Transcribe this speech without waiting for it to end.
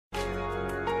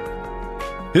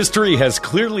History has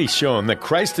clearly shown that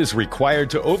Christ is required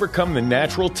to overcome the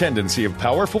natural tendency of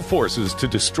powerful forces to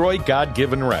destroy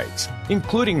God-given rights,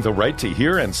 including the right to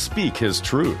hear and speak His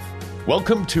truth.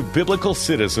 Welcome to Biblical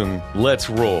Citizen, Let's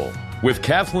Roll, with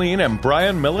Kathleen and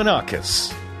Brian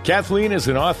Melanakis. Kathleen is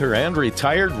an author and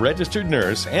retired registered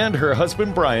nurse, and her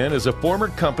husband Brian is a former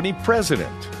company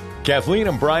president. Kathleen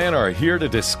and Brian are here to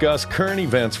discuss current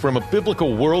events from a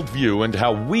biblical worldview and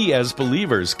how we as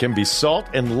believers can be salt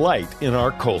and light in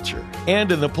our culture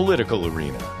and in the political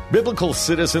arena. Biblical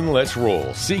Citizen Let's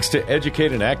Roll seeks to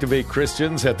educate and activate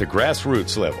Christians at the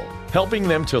grassroots level, helping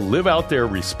them to live out their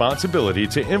responsibility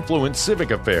to influence civic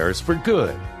affairs for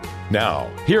good. Now,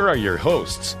 here are your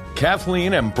hosts,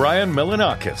 Kathleen and Brian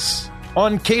Melanakis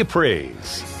on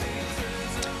K-Praise.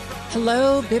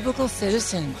 Hello, Biblical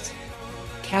Citizens.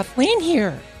 Kathleen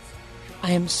here.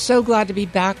 I am so glad to be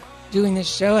back doing this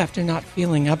show after not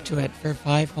feeling up to it for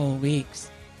 5 whole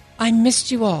weeks. I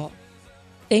missed you all.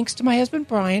 Thanks to my husband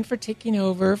Brian for taking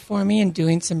over for me and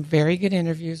doing some very good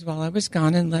interviews while I was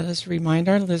gone. And let us remind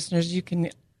our listeners you can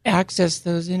access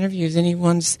those interviews, any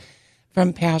ones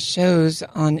from past shows,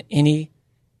 on any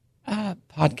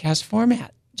podcast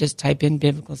format. Just type in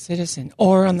Biblical Citizen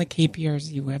or on the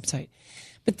KPRZ website.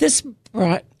 But this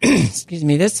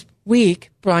week,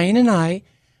 Brian and I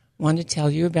want to tell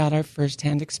you about our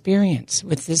firsthand experience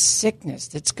with this sickness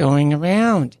that's going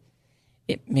around.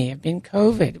 It may have been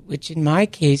COVID, which in my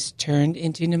case turned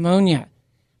into pneumonia,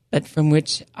 but from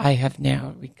which I have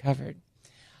now recovered.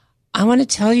 I want to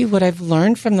tell you what I've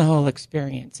learned from the whole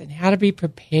experience and how to be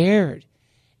prepared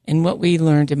and what we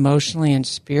learned emotionally and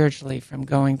spiritually from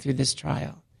going through this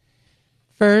trial.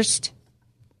 First,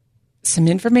 some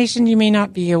information you may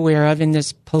not be aware of in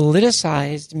this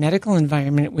politicized medical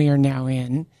environment we are now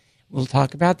in. We'll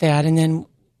talk about that. And then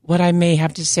what I may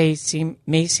have to say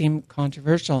may seem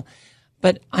controversial.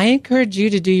 But I encourage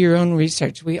you to do your own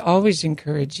research. We always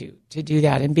encourage you to do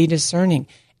that and be discerning.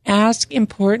 Ask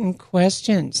important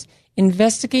questions.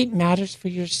 Investigate matters for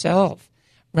yourself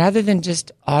rather than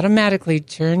just automatically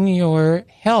turn your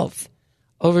health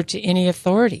over to any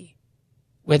authority.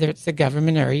 Whether it's the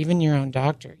government or even your own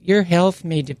doctor. Your health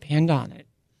may depend on it.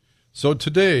 So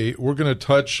today, we're going to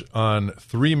touch on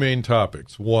 3 main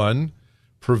topics. 1,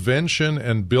 prevention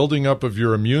and building up of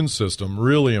your immune system,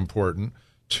 really important.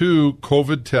 2,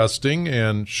 COVID testing,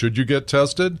 and should you get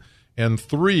tested? And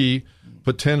 3,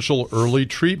 potential early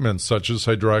treatments, such as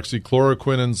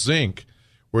hydroxychloroquine and zinc,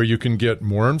 where you can get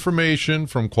more information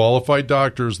from qualified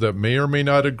doctors that may or may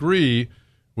not agree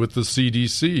with the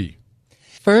CDC.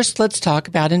 First, let's talk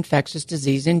about infectious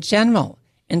disease in general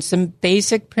and some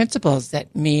basic principles that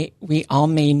we all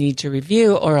may need to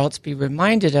review or else be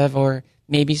reminded of, or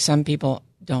maybe some people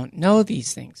don't know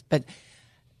these things. But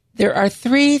there are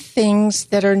 3 things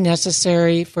that are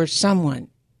necessary for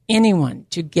anyone,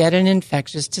 to get an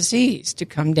infectious disease, to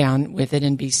come down with it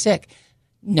and be sick.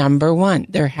 Number 1,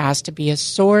 there has to be a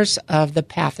source of the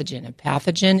pathogen. A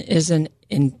pathogen is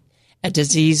a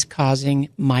disease-causing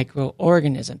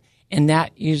microorganism. And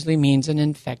that usually means an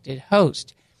infected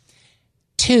host.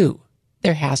 2,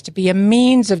 there has to be a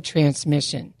means of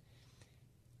transmission.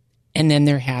 And then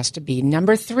there has to be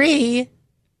number 3,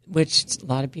 which a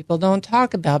lot of people don't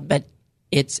talk about, but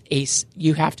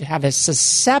you have to have a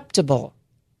susceptible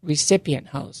recipient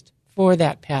host for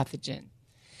that pathogen.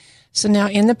 So now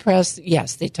in the press,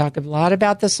 yes, they talk a lot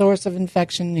about the source of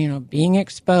infection, being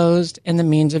exposed and the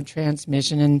means of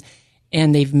transmission,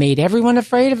 and they've made everyone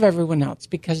afraid of everyone else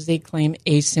because they claim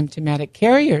asymptomatic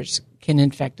carriers can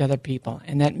infect other people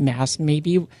and that masks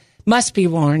must be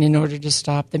worn in order to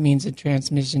stop the means of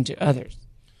transmission to others.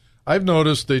 I've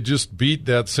noticed they just beat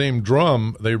that same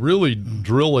drum. They really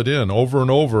drill it in over and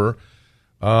over.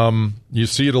 You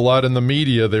see it a lot in the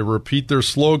media. They repeat their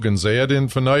slogans ad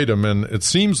infinitum, and it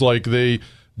seems like they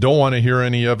don't want to hear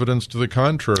any evidence to the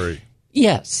contrary.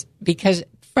 Yes, because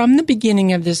from the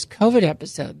beginning of this COVID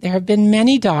episode, there have been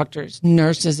many doctors,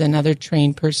 nurses, and other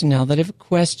trained personnel that have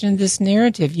questioned this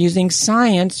narrative using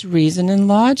science, reason, and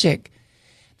logic.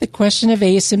 The question of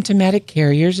asymptomatic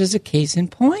carriers is a case in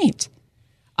point.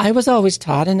 I was always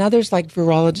taught, and others like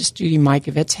virologist Judy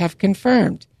Mikovits have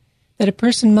confirmed, that a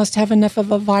person must have enough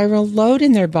of a viral load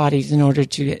in their bodies in order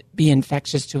to be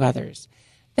infectious to others.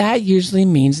 That usually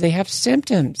means they have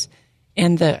symptoms,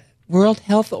 and the World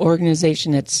Health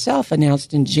Organization itself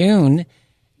announced in June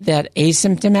that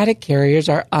asymptomatic carriers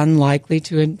are unlikely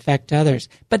to infect others.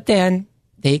 But then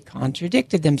they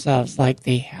contradicted themselves like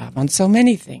they have on so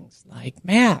many things, like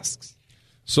masks.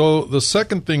 So the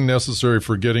second thing necessary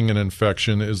for getting an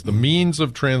infection is the means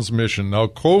of transmission. Now,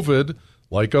 COVID,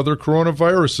 like other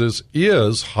coronaviruses,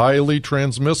 is highly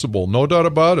transmissible, no doubt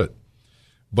about it.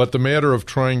 but the matter of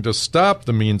trying to stop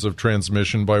the means of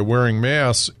transmission by wearing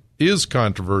masks is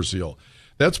controversial.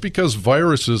 That's because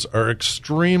viruses are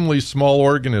extremely small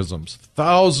organisms,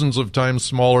 thousands of times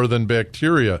smaller than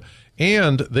bacteria,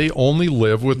 and they only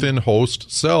live within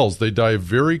host cells. They die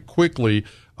very quickly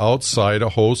outside a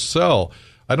host cell.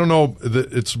 I don't know,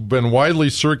 it's been widely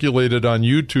circulated on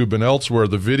YouTube and elsewhere,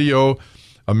 the video.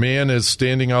 A man is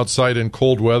standing outside in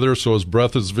cold weather, so his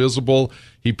breath is visible.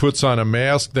 He puts on a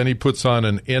mask, then he puts on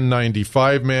an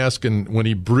N95 mask, and when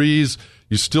he breathes,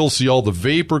 you still see all the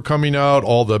vapor coming out,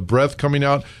 all the breath coming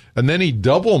out. And then he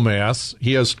double masks.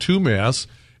 He has 2 masks.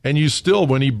 And you still,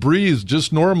 when he breathes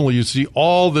just normally, you see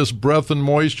all this breath and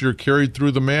moisture carried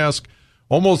through the mask,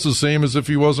 almost the same as if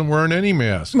he wasn't wearing any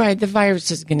mask. Right. The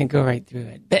virus is going to go right through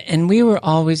it. And we were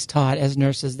always taught as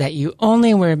nurses that you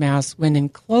only wear masks when in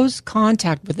close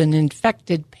contact with an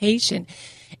infected patient,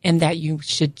 and that you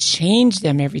should change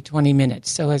them every 20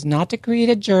 minutes so as not to create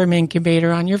a germ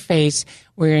incubator on your face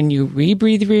wherein you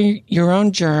rebreathe your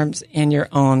own germs and your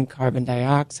own carbon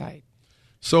dioxide.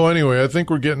 So anyway, I think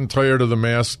we're getting tired of the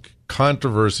mask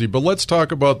controversy, but let's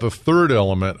talk about the third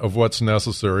element of what's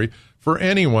necessary for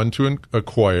anyone to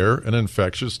acquire an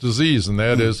infectious disease, and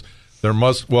that is there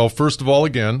must, well, first of all,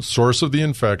 again, source of the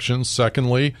infection.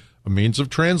 Secondly, a means of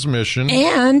transmission.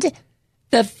 And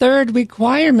the third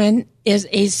requirement is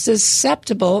a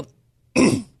susceptible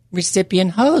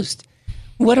recipient host.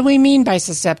 What do we mean by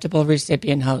susceptible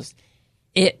recipient host?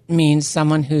 It means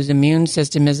someone whose immune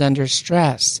system is under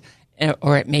stress,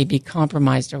 or it may be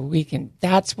compromised or weakened.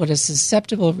 That's what a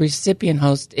susceptible recipient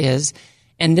host is.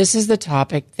 And this is the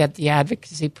topic that the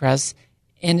advocacy press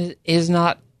is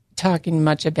not talking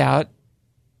much about.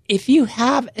 If you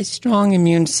have a strong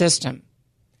immune system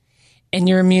and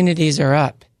your immunities are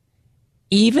up,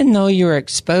 even though you're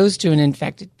exposed to an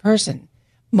infected person,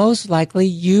 most likely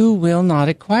you will not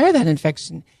acquire that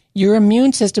infection. Your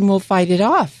immune system will fight it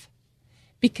off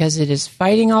because it is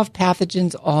fighting off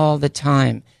pathogens all the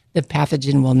time. The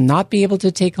pathogen will not be able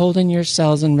to take hold in your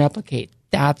cells and replicate.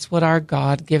 That's what our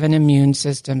God-given immune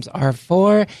systems are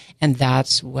for, and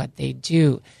that's what they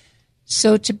do.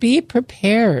 So to be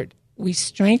prepared, we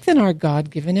strengthen our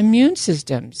God-given immune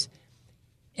systems.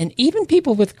 And even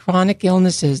people with chronic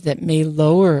illnesses that may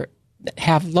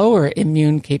have lower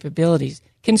immune capabilities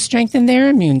can strengthen their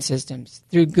immune systems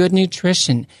through good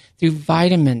nutrition, through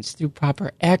vitamins, through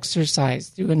proper exercise,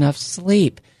 through enough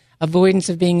sleep, avoidance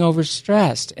of being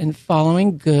overstressed, and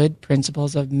following good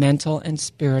principles of mental and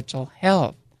spiritual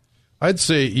health. I'd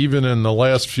say even in the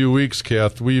last few weeks,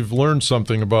 Kath, we've learned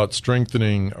something about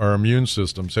strengthening our immune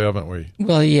systems, haven't we?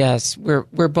 Well, yes.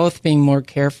 We're both being more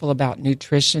careful about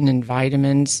nutrition and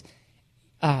vitamins.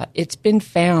 It's been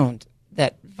found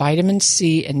that vitamin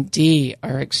C and D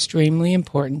are extremely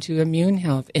important to immune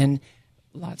health, and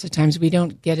lots of times we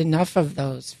don't get enough of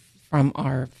those from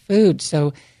our food.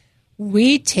 So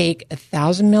we take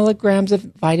 1,000 milligrams of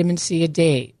vitamin C a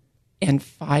day and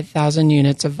 5,000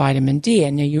 units of vitamin D.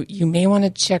 And you may want to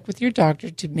check with your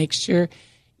doctor to make sure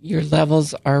your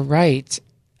levels are right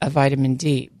of vitamin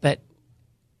D. But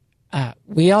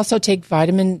we also take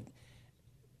vitamin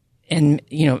and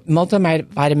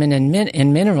multivitamin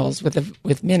and minerals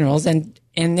with minerals, and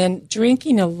then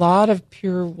drinking a lot of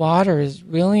pure water is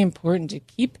really important to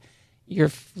keep your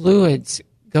fluids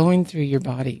going through your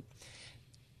body.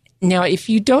 Now, if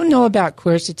you don't know about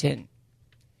quercetin,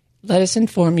 let us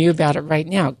inform you about it right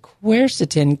now.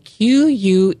 Quercetin,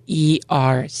 Quercetin,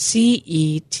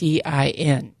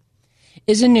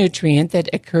 is a nutrient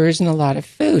that occurs in a lot of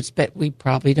foods, but we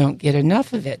probably don't get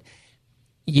enough of it.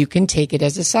 You can take it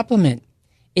as a supplement.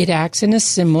 It acts in a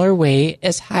similar way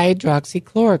as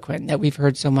hydroxychloroquine that we've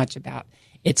heard so much about.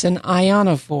 It's an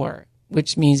ionophore,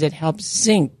 which means it helps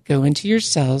zinc go into your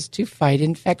cells to fight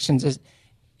infections,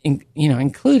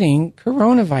 including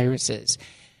coronaviruses.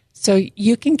 So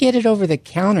you can get it over the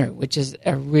counter, which is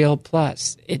a real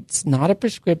plus. It's not a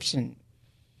prescription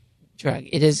drug.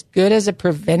 It is good as a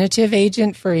preventative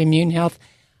agent for immune health.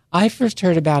 I first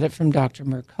heard about it from Dr.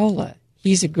 Mercola.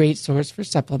 He's a great source for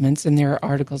supplements, and there are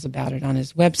articles about it on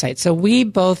his website. So we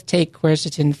both take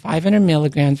quercetin 500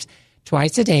 milligrams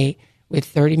twice a day with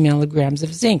 30 milligrams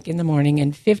of zinc in the morning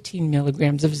and 15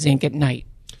 milligrams of zinc at night.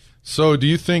 So do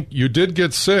you think you did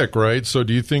get sick, right? So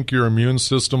do you think your immune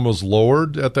system was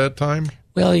lowered at that time?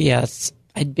 Well, yes.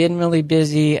 I'd been really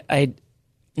busy. I'd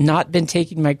not been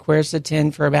taking my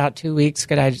quercetin for about 2 weeks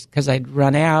because I'd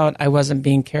run out. I wasn't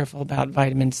being careful about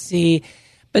vitamin C.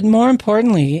 But more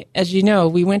importantly, as you know,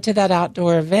 we went to that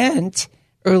outdoor event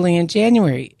early in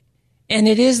January. And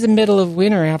it is the middle of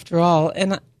winter after all,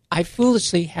 and I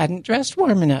foolishly hadn't dressed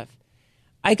warm enough.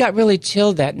 I got really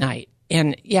chilled that night.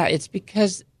 And yeah, it's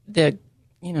because the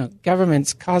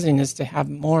government's causing us to have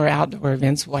more outdoor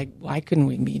events. Why couldn't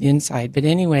we meet inside? But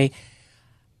anyway,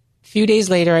 a few days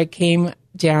later, I came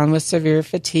down with severe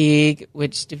fatigue,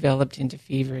 which developed into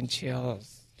fever and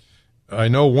chills. I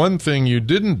know one thing you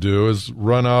didn't do is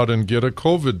run out and get a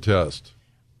COVID test.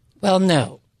 Well,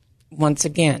 no. Once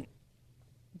again,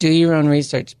 do your own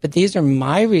research. But these are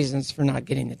my reasons for not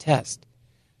getting the test.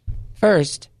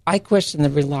 First, I question the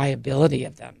reliability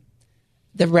of them.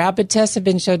 The rapid tests have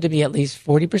been shown to be at least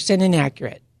 40%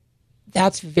 inaccurate.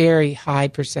 That's very high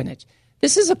percentage.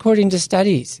 This is according to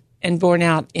studies and borne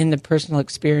out in the personal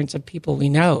experience of people we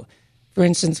know. For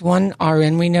instance, one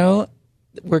RN we know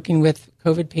working with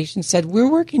COVID patients said, we're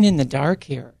working in the dark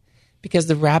here because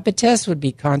the rapid tests would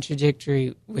be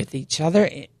contradictory with each other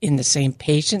in the same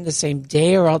patient, the same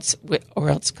day, or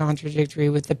else contradictory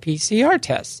with the PCR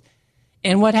tests.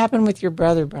 And what happened with your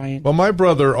brother, Brian? Well, my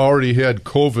brother already had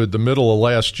COVID the middle of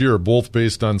last year, both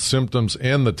based on symptoms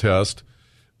and the test.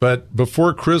 But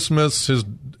before Christmas, his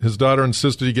daughter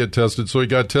insisted he get tested, so he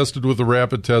got tested with a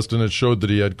rapid test, and it showed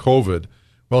that he had COVID.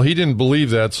 Well, he didn't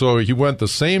believe that, so he went the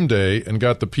same day and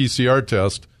got the PCR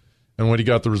test, and when he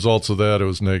got the results of that, it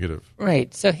was negative.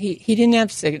 Right. So he didn't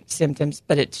have symptoms,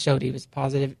 but it showed he was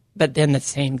positive, but then the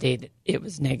same day that it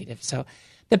was negative. So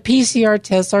the PCR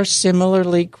tests are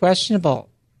similarly questionable.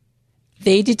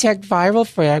 They detect viral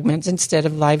fragments instead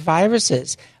of live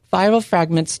viruses. Viral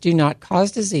fragments do not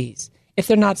cause disease. If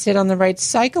they're not set on the right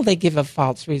cycle, they give a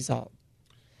false result.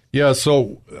 Yeah,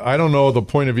 so I don't know the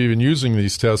point of even using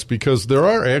these tests because there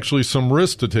are actually some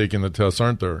risks to taking the tests,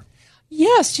 aren't there?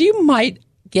 Yes, you might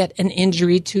get an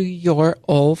injury to your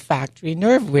olfactory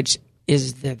nerve, which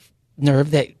is the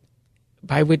nerve that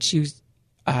by which you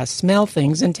smell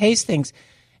things and taste things.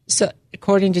 So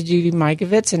according to Judy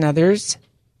Mikovits and others,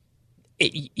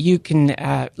 you can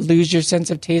lose your sense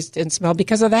of taste and smell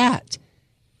because of that.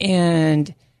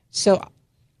 And so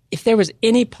if there was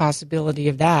any possibility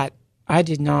of that, I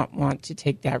did not want to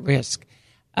take that risk.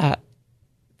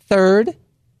 Third,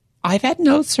 I've had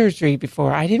nose surgery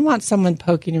before. I didn't want someone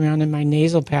poking around in my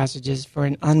nasal passages for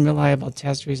an unreliable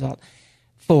test result.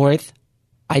 Fourth,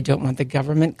 I don't want the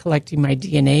government collecting my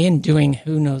DNA and doing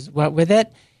who knows what with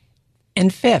it.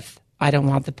 And fifth, I don't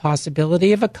want the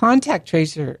possibility of a contact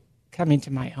tracer coming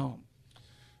to my home.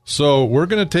 So we're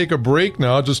going to take a break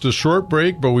now, just a short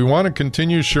break, but we want to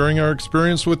continue sharing our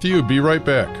experience with you. Be right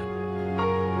back.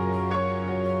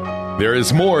 There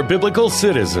is more Biblical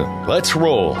Citizen. Let's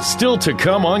roll. Still to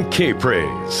come on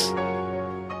K-Praise.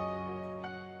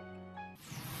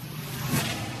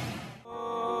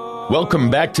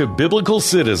 Welcome back to Biblical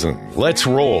Citizen. Let's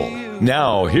roll.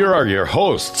 Now, here are your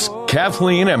hosts,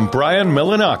 Kathleen and Brian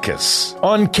Milanakis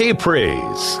on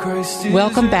K-Praise.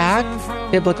 Welcome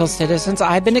back, Biblical Citizens.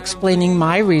 I've been explaining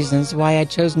my reasons why I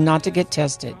chose not to get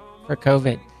tested for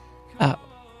COVID.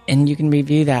 And you can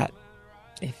review that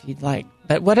if you'd like.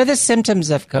 But what are the symptoms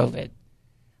of COVID?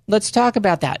 Let's talk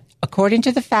about that. According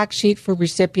to the fact sheet for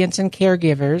recipients and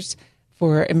caregivers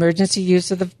for emergency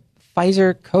use of the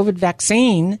Pfizer COVID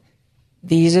vaccine,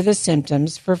 these are the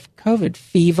symptoms for COVID: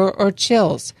 fever or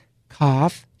chills,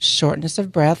 cough, shortness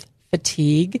of breath,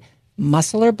 fatigue,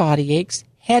 muscle or body aches,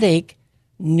 headache,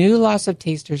 new loss of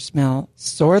taste or smell,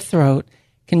 sore throat,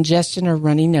 congestion or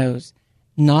runny nose,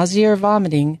 nausea or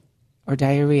vomiting, or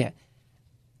diarrhea.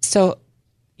 So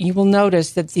you will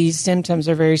notice that these symptoms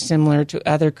are very similar to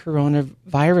other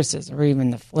coronaviruses or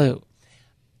even the flu.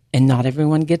 And not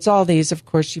everyone gets all these. Of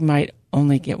course, you might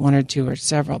only get one or two or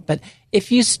several. But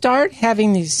if you start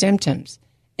having these symptoms,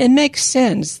 it makes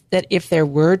sense that if there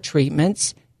were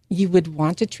treatments, you would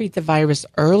want to treat the virus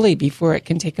early before it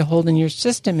can take a hold in your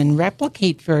system and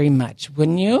replicate very much,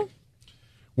 wouldn't you?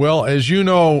 Well, as you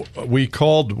know, we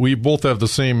both have the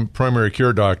same primary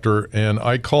care doctor, and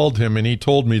I called him and he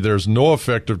told me there's no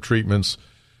effective treatments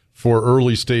for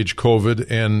early stage COVID,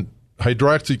 and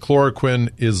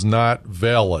hydroxychloroquine is not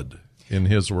valid, in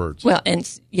his words. Well,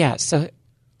 and yeah, so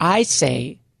I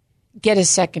say get a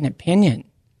second opinion.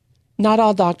 Not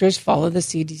all doctors follow the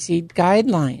CDC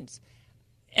guidelines.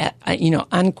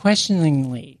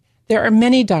 Unquestioningly, there are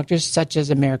many doctors, such as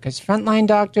America's Frontline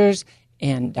Doctors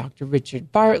and Dr.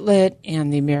 Richard Bartlett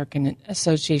and the American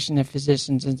Association of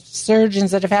Physicians and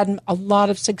Surgeons, that have had a lot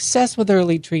of success with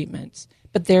early treatments,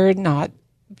 but they're not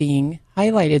being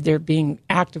highlighted. They're being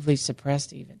actively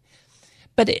suppressed even.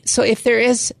 But so if there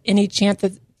is any chance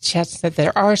that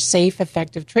there are safe,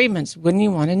 effective treatments, wouldn't you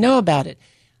want to know about it?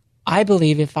 I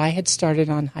believe if I had started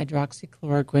on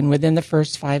hydroxychloroquine within the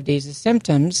first 5 days of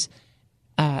symptoms,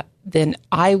 then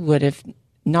I would have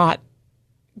not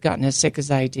gotten as sick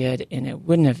as I did, and it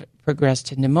wouldn't have progress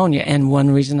to pneumonia. And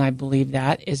one reason I believe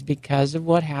that is because of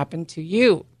what happened to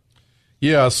you.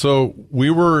 Yeah, so we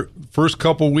were, first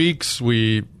couple weeks,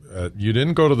 you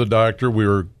didn't go to the doctor.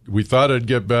 We thought it'd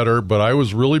get better, but I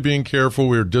was really being careful.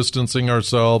 We were distancing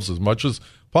ourselves as much as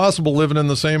possible, living in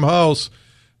the same house.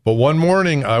 But one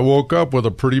morning, I woke up with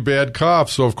a pretty bad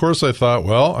cough. So, of course, I thought,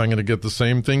 well, I'm going to get the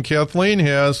same thing Kathleen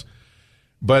has.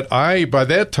 But by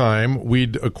that time,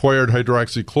 we'd acquired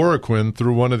hydroxychloroquine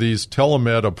through one of these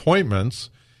telemed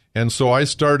appointments. And so I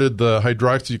started the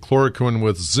hydroxychloroquine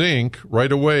with zinc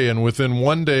right away. And within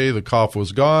one day, the cough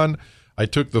was gone. I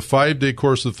took the 5-day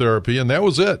course of therapy, and that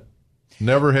was it.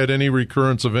 Never had any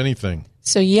recurrence of anything.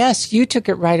 So, yes, you took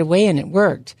it right away, and it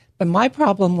worked. But my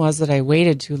problem was that I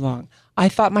waited too long. I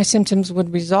thought my symptoms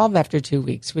would resolve after 2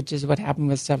 weeks, which is what happened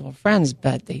with several friends,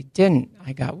 but they didn't.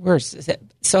 I got worse.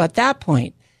 So at that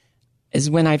point is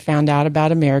when I found out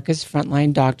about America's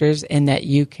Frontline Doctors and that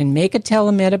you can make a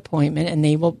telemed appointment and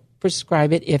they will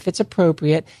prescribe it if it's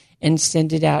appropriate and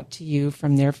send it out to you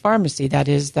from their pharmacy. That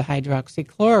is the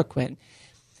hydroxychloroquine.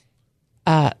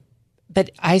 But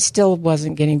I still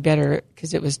wasn't getting better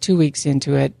because it was 2 weeks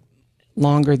into it,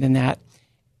 longer than that.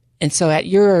 And so at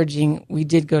your urging, we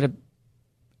did go to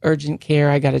urgent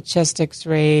care. I got a chest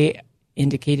x-ray,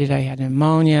 indicated I had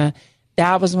pneumonia.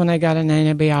 That was when I got an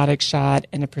antibiotic shot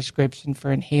and a prescription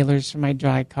for inhalers for my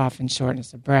dry cough and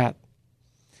shortness of breath.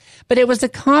 But it was a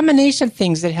combination of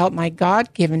things that helped my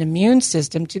God-given immune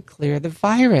system to clear the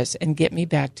virus and get me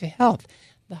back to health.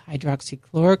 The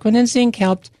hydroxychloroquine and zinc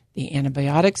helped. The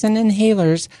antibiotics and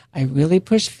inhalers, I really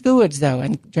pushed fluids, though,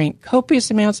 and drank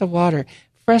copious amounts of water,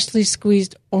 freshly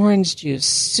squeezed orange juice,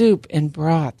 soup, and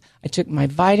broth. I took my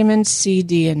vitamin C,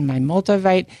 D, and my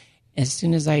multivite. As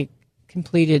soon as I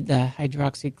completed the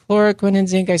hydroxychloroquine and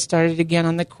zinc, I started again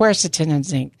on the quercetin and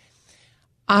zinc.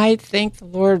 I thank the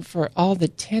Lord for all the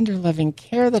tender, loving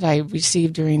care that I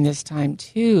received during this time,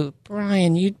 too.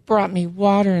 Brian, you brought me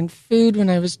water and food when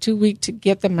I was too weak to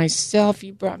get them myself.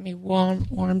 You brought me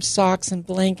warm socks and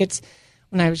blankets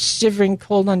when I was shivering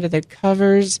cold under the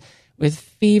covers with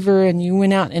fever, and you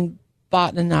went out and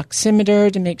bought an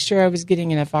oximeter to make sure I was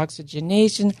getting enough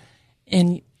oxygenation,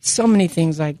 and so many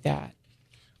things like that.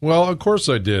 Well, of course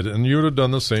I did, and you would have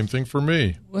done the same thing for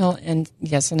me. Well, and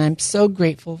yes, and I'm so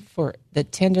grateful for the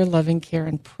tender, loving care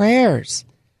and prayers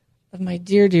of my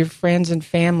dear, dear friends and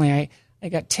family. I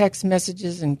got text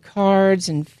messages and cards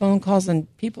and phone calls, and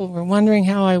people were wondering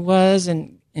how I was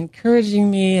and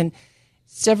encouraging me, and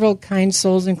several kind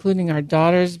souls, including our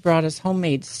daughters, brought us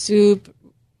homemade soup,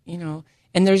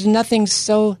 and there's nothing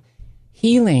so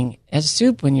healing as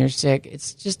soup when you're sick.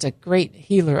 It's just a great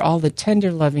healer, all the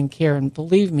tender, loving care. And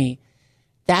believe me,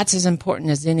 that's as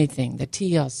important as anything, the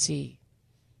TLC.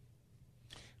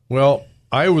 Well,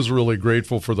 I was really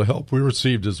grateful for the help we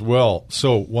received as well.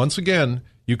 So once again,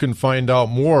 you can find out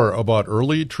more about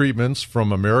early treatments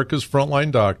from America's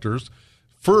Frontline Doctors.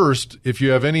 First, if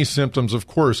you have any symptoms, of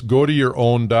course, go to your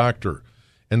own doctor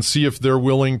and see if they're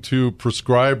willing to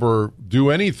prescribe or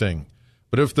do anything.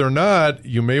 But if they're not,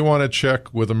 you may want to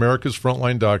check with America's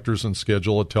Frontline Doctors and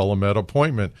schedule a telemed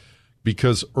appointment,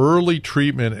 because early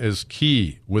treatment is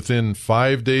key within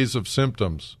 5 days of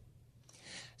symptoms.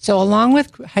 So along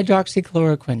with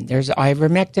hydroxychloroquine, there's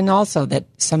ivermectin also that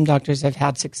some doctors have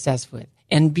had success with,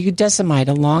 and budesonide,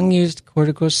 a long-used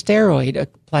corticosteroid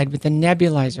applied with a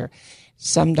nebulizer.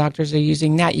 Some doctors are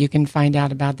using that. You can find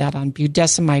out about that on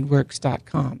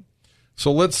budesonideworks.com.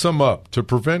 So let's sum up. To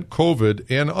prevent COVID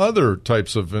and other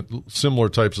similar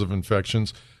types of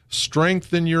infections,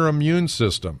 strengthen your immune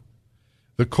system.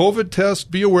 The COVID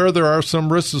test, be aware there are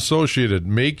some risks associated.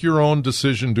 Make your own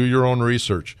decision, do your own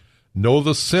research. Know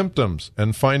the symptoms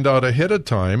and find out ahead of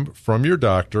time from your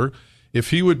doctor if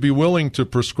he would be willing to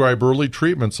prescribe early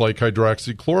treatments like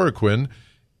hydroxychloroquine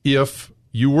if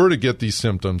you were to get these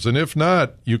symptoms. And if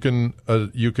not, you can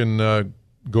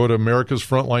go to America's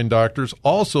Frontline Doctors.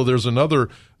 Also, there's another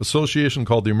association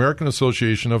called the American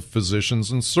Association of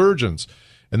Physicians and Surgeons,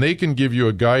 and they can give you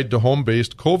a guide to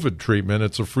home-based COVID treatment.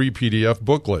 It's a free PDF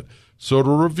booklet. So to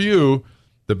review,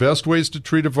 the best ways to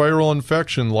treat a viral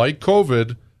infection like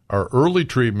COVID are early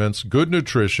treatments, good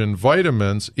nutrition,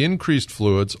 vitamins, increased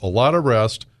fluids, a lot of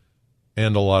rest,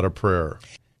 and a lot of prayer.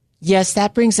 Yes,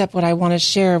 that brings up what I want to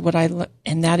share,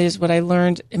 and that is what I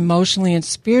learned emotionally and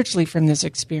spiritually from this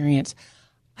experience.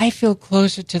 I feel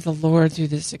closer to the Lord through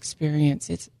this experience.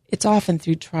 It's often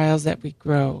through trials that we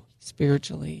grow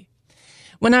spiritually.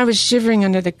 When I was shivering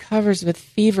under the covers with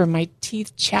fever, my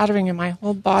teeth chattering and my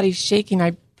whole body shaking,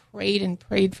 I prayed and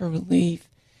prayed for relief.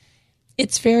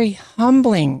 It's very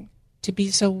humbling to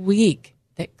be so weak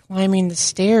that climbing the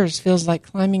stairs feels like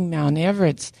climbing Mount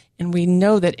Everest. And we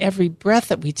know that every breath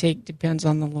that we take depends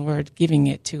on the Lord giving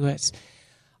it to us.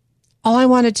 All I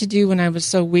wanted to do when I was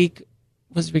so weak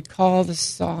was recall the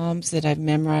Psalms that I've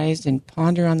memorized and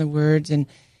ponder on the words. And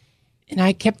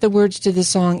I kept the words to the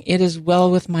song, "It Is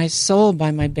Well With My Soul"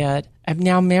 by my bed. I've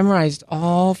now memorized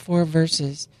all 4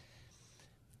 verses.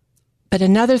 But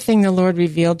another thing the Lord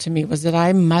revealed to me was that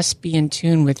I must be in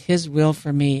tune with His will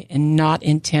for me and not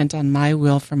intent on my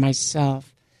will for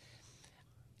myself.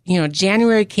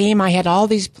 January came, I had all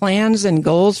these plans and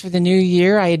goals for the new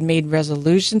year. I had made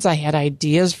resolutions. I had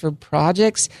ideas for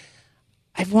projects.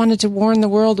 I've wanted to warn the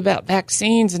world about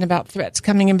vaccines and about threats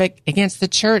coming in against the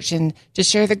church and to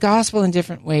share the gospel in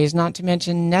different ways, not to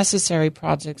mention necessary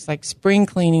projects like spring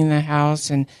cleaning the house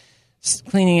and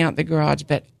cleaning out the garage.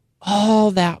 But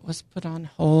all that was put on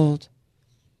hold.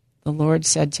 The Lord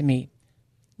said to me,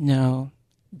 "No,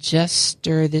 just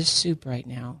stir this soup right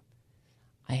now.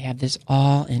 I have this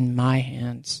all in my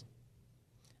hands."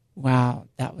 Wow,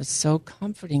 that was so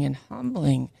comforting and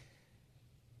humbling.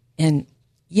 And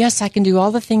yes, I can do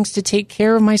all the things to take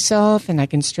care of myself, and I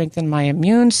can strengthen my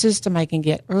immune system, I can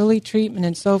get early treatment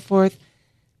and so forth.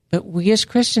 But we as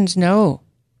Christians know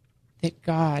that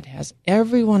God has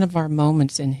every one of our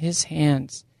moments in His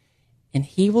hands, and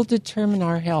He will determine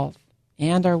our health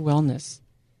and our wellness,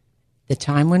 the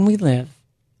time when we live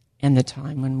and the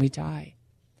time when we die.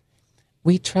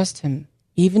 We trust Him.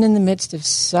 Even in the midst of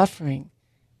suffering,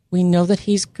 we know that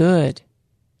He's good,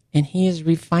 and He is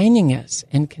refining us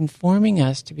and conforming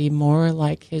us to be more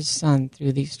like His Son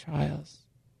through these trials.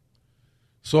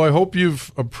 So I hope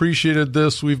you've appreciated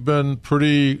this. We've gotten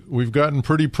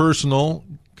pretty personal.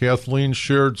 Kathleen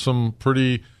shared some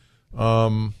pretty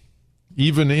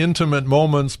even intimate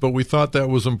moments, but we thought that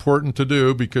was important to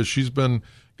do because she's been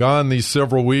gone these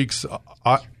several weeks.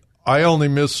 I only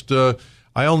missed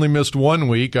 1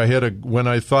 week. When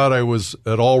I thought I was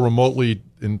at all remotely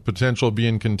in potential of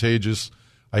being contagious,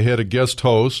 I had a guest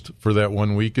host for that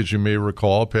 1 week, as you may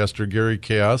recall, Pastor Gary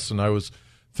Cass, and I was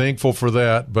thankful for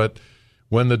that. But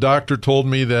when the doctor told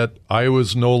me that I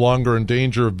was no longer in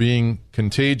danger of being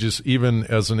contagious, even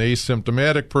as an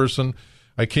asymptomatic person,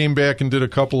 I came back and did a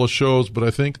couple of shows, but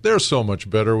I think they're so much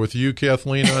better with you,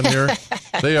 Kathleen, on here.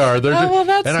 They are.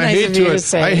 That's and nice of you to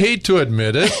say. I hate to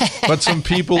admit it, but some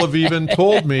people have even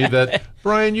told me that,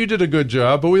 Brian, you did a good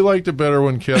job, but we liked it better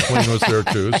when Kathleen was there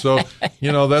too. So,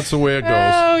 that's the way it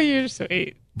goes. Oh, you're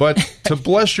sweet. But to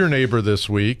bless your neighbor this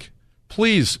week,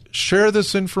 please share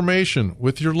this information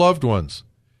with your loved ones.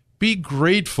 Be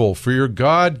grateful for your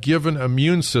God-given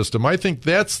immune system. I think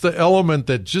that's the element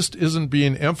that just isn't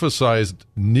being emphasized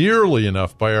nearly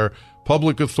enough by our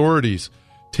public authorities.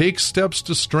 Take steps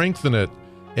to strengthen it.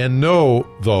 And know,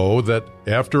 though, that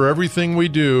after everything we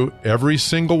do, every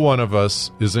single one of us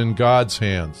is in God's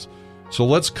hands. So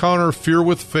let's counter fear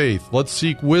with faith. Let's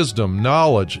seek wisdom,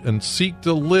 knowledge, and seek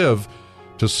to live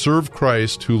to serve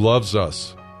Christ who loves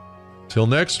us. Till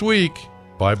next week,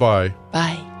 bye-bye.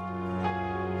 Bye.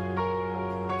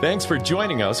 Thanks for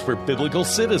joining us for Biblical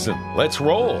Citizen. Let's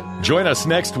roll. Join us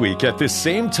next week at this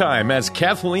same time as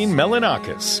Kathleen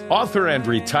Melanakis, author and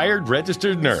retired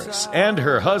registered nurse, and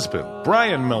her husband,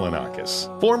 Brian Melanakis,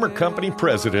 former company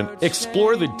president,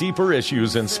 explore the deeper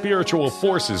issues and spiritual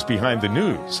forces behind the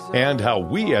news and how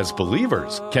we as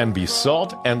believers can be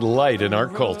salt and light in our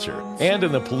culture and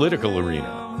in the political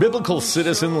arena. Biblical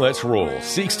Citizen Let's Roll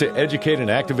seeks to educate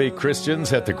and activate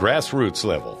Christians at the grassroots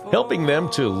level, helping them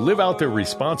to live out their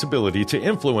responsibility to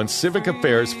influence civic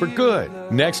affairs for good.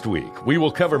 Next week, we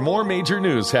will cover more major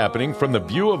news happening from the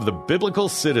view of the Biblical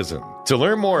Citizen. To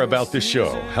learn more about the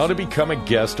show, how to become a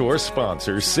guest or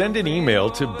sponsor, send an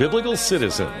email to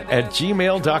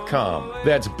biblicalcitizen@gmail.com.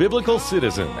 That's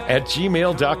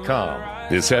biblicalcitizen@gmail.com.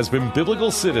 This has been Biblical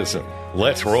Citizen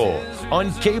Let's Roll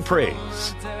on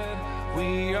K-Praise.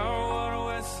 We are